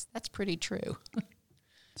 that's pretty true.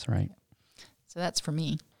 That's right. So that's for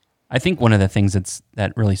me. I think one of the things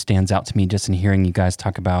that really stands out to me just in hearing you guys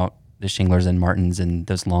talk about the Shinglers and Martins and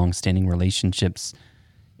those long-standing relationships.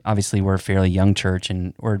 Obviously, we're a fairly young church,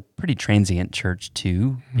 and we're a pretty transient church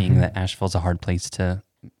too, being that Asheville's a hard place to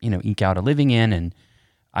eke out a living in. And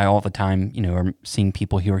I all the time, am seeing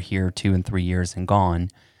people who are here 2 and 3 years and gone.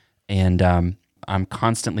 And I'm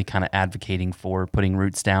constantly kind of advocating for putting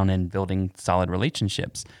roots down and building solid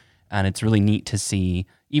relationships. And it's really neat to see,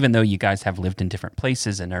 even though you guys have lived in different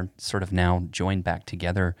places and are sort of now joined back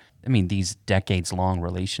together, I mean, these decades-long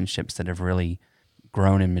relationships that have really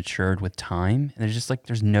grown and matured with time. And there's just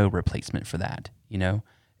there's no replacement for that,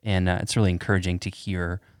 And it's really encouraging to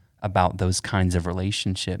hear about those kinds of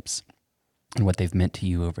relationships and what they've meant to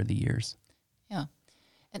you over the years. Yeah.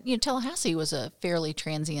 And, Tallahassee was a fairly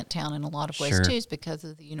transient town in a lot of ways, Sure. too, because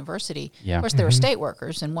of the university. Yeah. Of course, there were state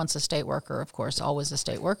workers, and once a state worker, of course, always a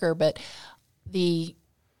state worker. But the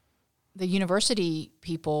university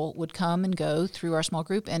people would come and go through our small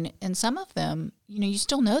group, and some of them, you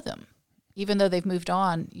still know them. Even though they've moved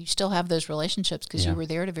on, you still have those relationships because you were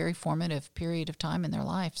there at a very formative period of time in their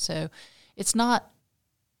life. So it's not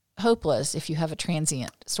hopeless if you have a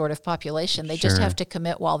transient sort of population. They just Sure. have to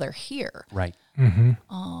commit while they're here. Right.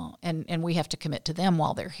 And we have to commit to them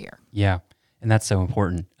while they're here. Yeah. And that's so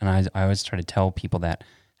important. And I always try to tell people that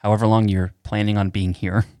however long you're planning on being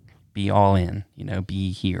here, be all in,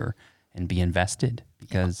 be here and be invested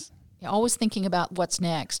because. Yeah, always thinking about what's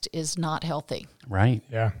next is not healthy. Right.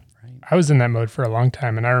 Yeah. Right. I was in that mode for a long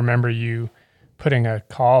time, and I remember you putting a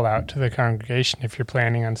call out to the congregation. If you're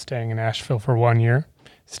planning on staying in Asheville for 1 year,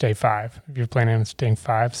 stay 5. If you're planning on staying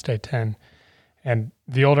 5, stay 10. And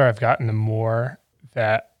the older I've gotten, the more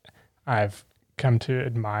that I've come to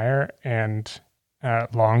admire and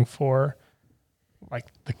long for,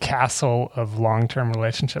 the castle of long-term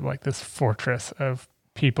relationship, this fortress of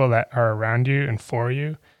people that are around you and for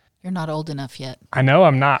you. You're not old enough yet. I know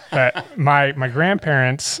I'm not, but my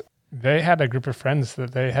grandparents, they had a group of friends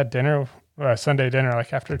that they had dinner, Sunday dinner,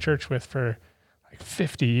 after church with for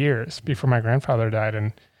 50 years before my grandfather died.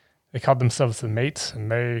 And they called themselves the Mates, and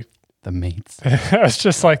The Mates. it's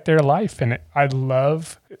just their life. And I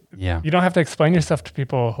love, Yeah. you don't have to explain yourself to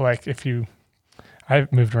people.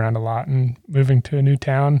 I've moved around a lot, and moving to a new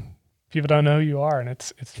town, people don't know who you are. And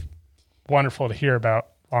it's wonderful to hear about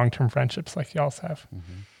long-term friendships like y'all's have.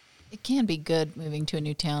 Mm-hmm. It can be good moving to a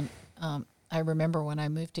new town. I remember when I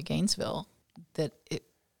moved to Gainesville that it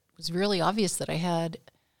was really obvious that I had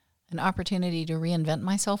an opportunity to reinvent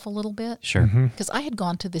myself a little bit. Sure. Because I had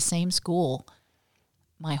gone to the same school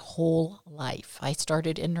my whole life. I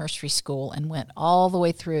started in nursery school and went all the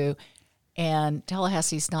way through, and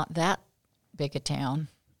Tallahassee's not that big a town.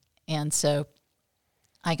 And so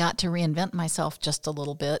I got to reinvent myself just a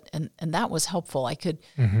little bit, and that was helpful. I could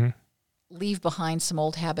leave behind some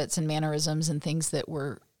old habits and mannerisms and things that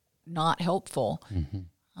were not helpful.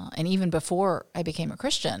 And even before I became a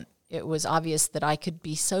Christian, it was obvious that I could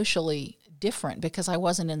be socially different because I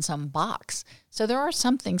wasn't in some box. So there are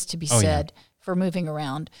some things to be said for moving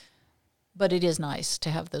around, but it is nice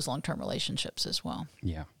to have those long-term relationships as well.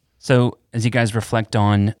 Yeah. So as you guys reflect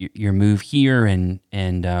on your move here and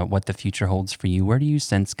what the future holds for you, where do you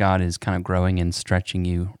sense God is kind of growing and stretching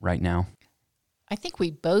you right now? I think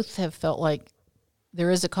we both have felt like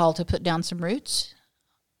there is a call to put down some roots,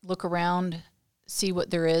 look around, see what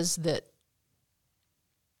there is that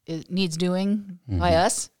it needs doing by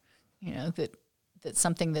us, that's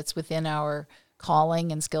something that's within our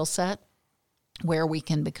calling and skill set, where we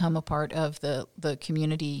can become a part of the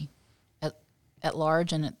community at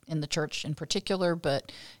large and in the church in particular,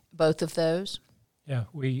 but both of those. Yeah,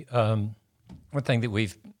 we one thing that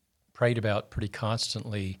we've prayed about pretty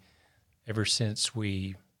constantly ever since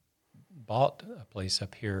we bought a place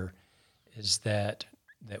up here is that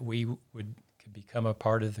we could become a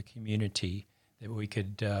part of the community, that we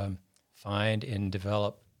could find and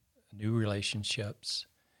develop new relationships,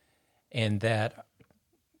 and that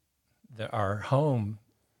our home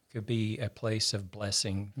could be a place of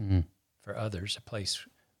blessing for others, a place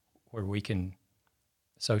where we can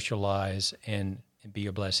socialize and be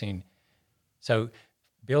a blessing. So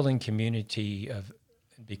building community, of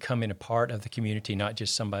becoming a part of the community, not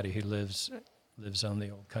just somebody who lives on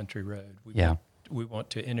the old country road. We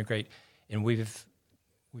want to integrate, and we've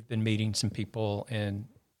been meeting some people and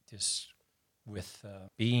just with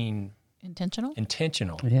being Intentional?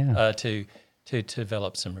 To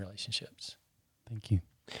develop some relationships. Thank you.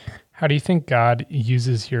 How do you think God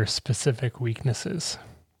uses your specific weaknesses?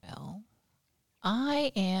 Well,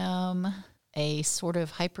 I am a sort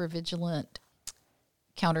of hypervigilant,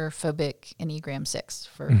 counterphobic Enneagram 6,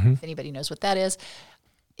 if anybody knows what that is.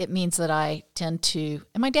 It means that I tend to,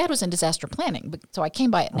 and my dad was in disaster planning, so I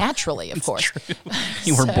came by it naturally, of course.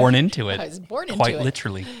 You were born into it. I was born into it. Quite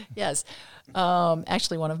literally. Yes.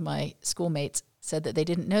 Actually, one of my schoolmates said that they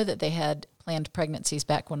didn't know that they had planned pregnancies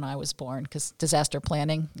back when I was born, because disaster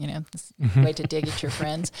planning, it's a way to dig at your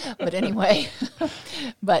friends. But anyway,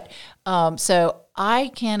 so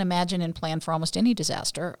I can imagine and plan for almost any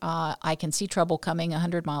disaster. I can see trouble coming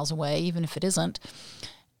 100 miles away, even if it isn't.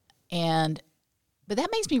 But that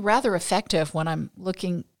makes me rather effective when I'm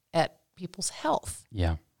looking at people's health.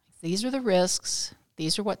 Yeah. These are the risks.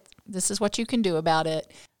 This is what you can do about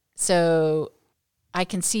it. So I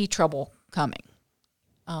can see trouble coming.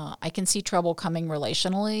 I can see trouble coming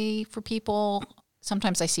relationally for people.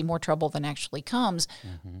 Sometimes I see more trouble than actually comes.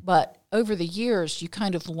 But over the years, you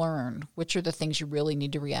kind of learn which are the things you really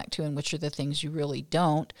need to react to and which are the things you really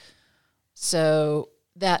don't. So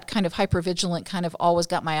that kind of hypervigilant kind of always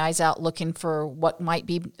got my eyes out looking for what might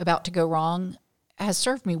be about to go wrong has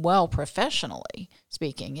served me well professionally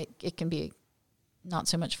speaking. It can be not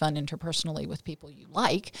so much fun interpersonally with people you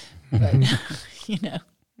like, but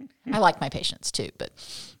I like my patients too, but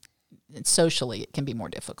socially it can be more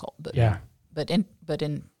difficult. But but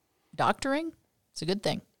in doctoring, it's a good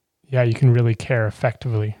thing. Yeah, you can really care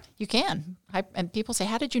effectively. You can. And people say,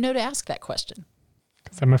 "How did you know to ask that question?"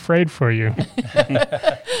 Because I'm afraid for you.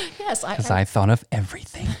 Yes, because I thought of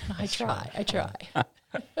everything. I try.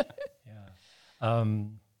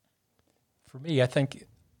 For me, I think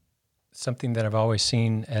something that I've always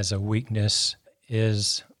seen as a weakness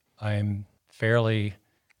is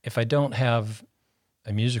if I don't have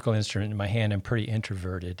a musical instrument in my hand, I'm pretty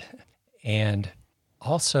introverted. And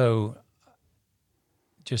also,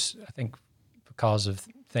 just I think because of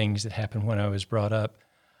things that happened when I was brought up,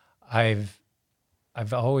 I've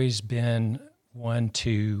always been one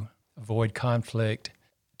to avoid conflict,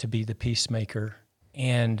 to be the peacemaker.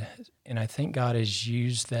 And I think God has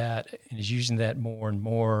used that and is using that more and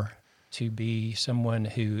more to be someone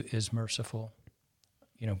who is merciful.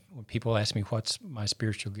 When people ask me what's my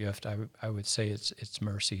spiritual gift, I would say it's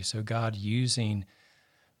mercy. So God using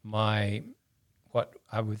what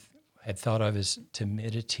I had thought of as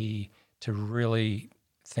timidity to really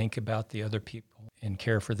think about the other people and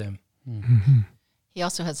care for them. Mm-hmm. He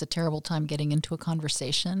also has a terrible time getting into a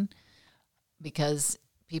conversation because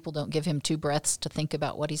people don't give him 2 breaths to think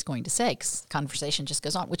about what he's going to say, because conversation just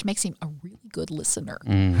goes on, which makes him a really good listener.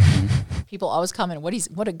 Mm-hmm. People always comment,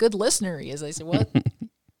 what a good listener he is. I say, what?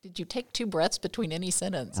 Did you take 2 breaths between any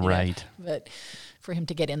sentence? Right. But for him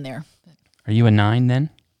to get in there. Are you a 9 then?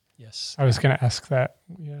 Yes. I was going to ask that.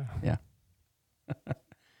 Yeah.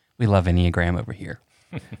 We love Enneagram over here.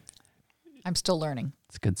 I'm still learning.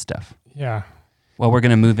 It's good stuff. Yeah. Well, we're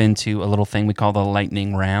going to move into a little thing we call the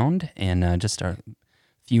lightning round, and just a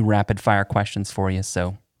few rapid fire questions for you.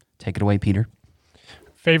 So take it away, Peter.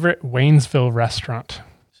 Favorite Waynesville restaurant?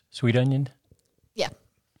 Sweet Onion? Yeah.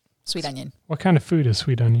 Sweet Onion. What kind of food is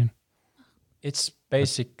Sweet Onion? It's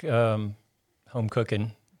basic home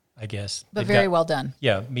cooking, I guess. But They've very got, well done.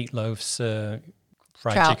 Yeah, meatloafs,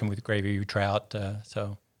 fried Trout. chicken with gravy, trout.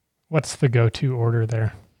 So What's the go-to order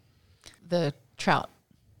there? The trout.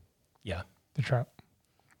 yeah. The trout.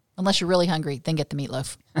 Unless you're really hungry, then get the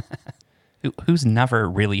meatloaf. Who's never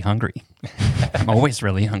really hungry? I'm always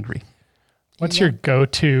really hungry. What's Yeah. your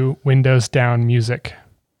go-to windows down music?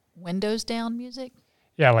 Windows down music?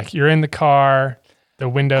 Yeah, like you're in the car, the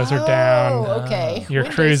windows are down, Oh, okay. you're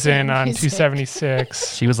Windows cruising down on music.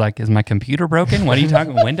 276. She was like, "Is my computer broken? What are you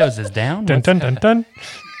talking? Windows is down." Dun, dun, dun, dun.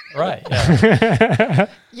 Right. Yeah.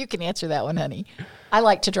 You can answer that one, honey. I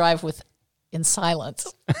like to drive in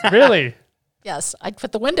silence. Really? Yes, I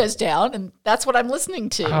put the windows down, and that's what I'm listening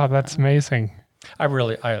to. Oh, that's amazing. I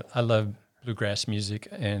love bluegrass music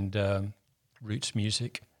and roots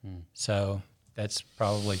music. So that's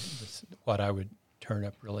probably what I would turn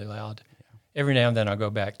up really loud. Every now and then I'll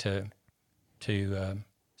go back to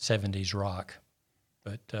 70s rock.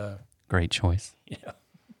 But Great choice. yeah.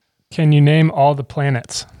 Can you name all the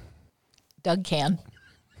planets? Doug can.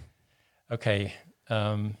 Okay.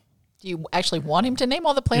 Do you actually want him to name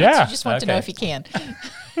all the planets? Yeah. You just want to know Okay. if he can.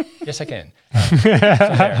 Yes, I can. So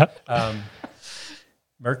there.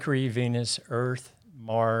 Mercury, Venus, Earth,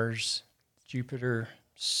 Mars, Jupiter,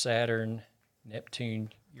 Saturn, Neptune,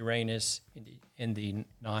 Uranus, in the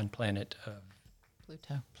non-planet of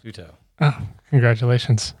Pluto. Pluto. Oh,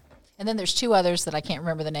 congratulations. And then there's 2 others that I can't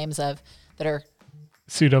remember the names of that are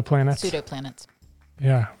Pseudoplanets. pseudoplanets.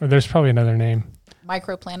 Yeah, or there's probably another name.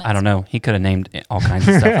 Microplanets. I don't know. He could have named all kinds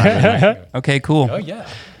of stuff. I don't know. Okay, cool. Oh, yeah.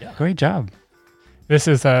 Yeah. Great job. This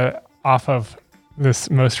is off of this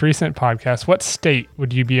most recent podcast. What state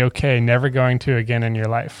would you be okay never going to again in your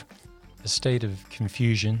life? A state of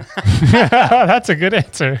confusion. That's a good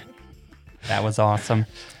answer. That was awesome.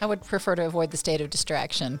 I would prefer to avoid the state of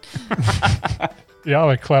distraction. Y'all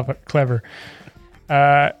are clever.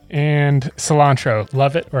 And cilantro,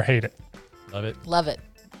 love it or hate it? Love it. Love it.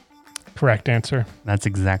 Correct answer. That's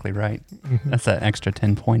exactly right. That's an extra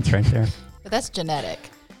 10 points right there. But that's genetic.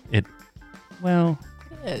 Well,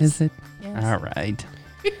 It is it? Yes. All right.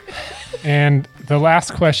 And the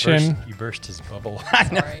last question. You burst his bubble.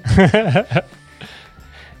 Sorry.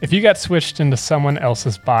 If you got switched into someone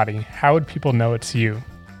else's body, how would people know it's you?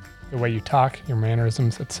 The way you talk, your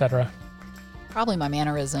mannerisms, etc. Probably my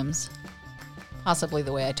mannerisms. Possibly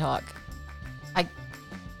the way I talk.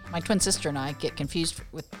 My twin sister and I get confused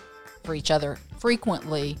for each other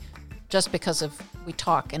frequently just because we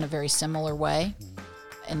talk in a very similar way.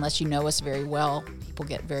 Unless you know us very well, people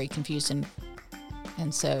get very confused and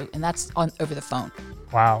that's over the phone.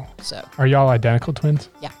 Wow. So Are y'all identical twins?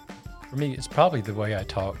 yeah. For me, it's probably the way I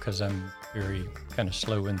talk because I'm very kind of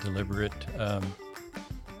slow and deliberate. I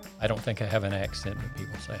don't think I have an accent, but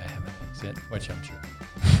people say I have an accent, which I'm sure.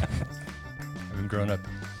 I've grown up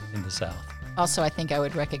in the South. Also, I think I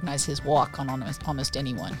would recognize his walk on almost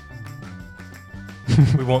anyone.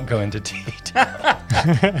 We won't go into detail.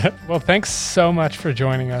 Well, thanks so much for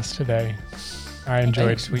joining us today. I enjoyed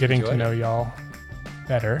Thanks, we getting to enjoyed know it. y'all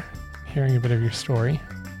better, hearing a bit of your story.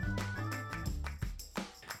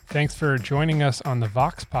 Thanks for joining us on the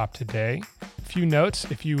Vox Pop today. A few notes: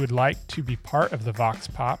 if you would like to be part of the Vox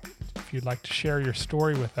Pop, if you'd like to share your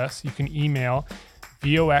story with us, you can email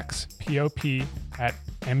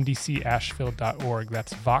voxpop@mdcashfield.org.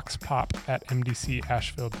 That's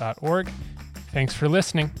voxpop@mdcashfield.org. Thanks for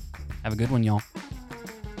listening. Have a good one, y'all.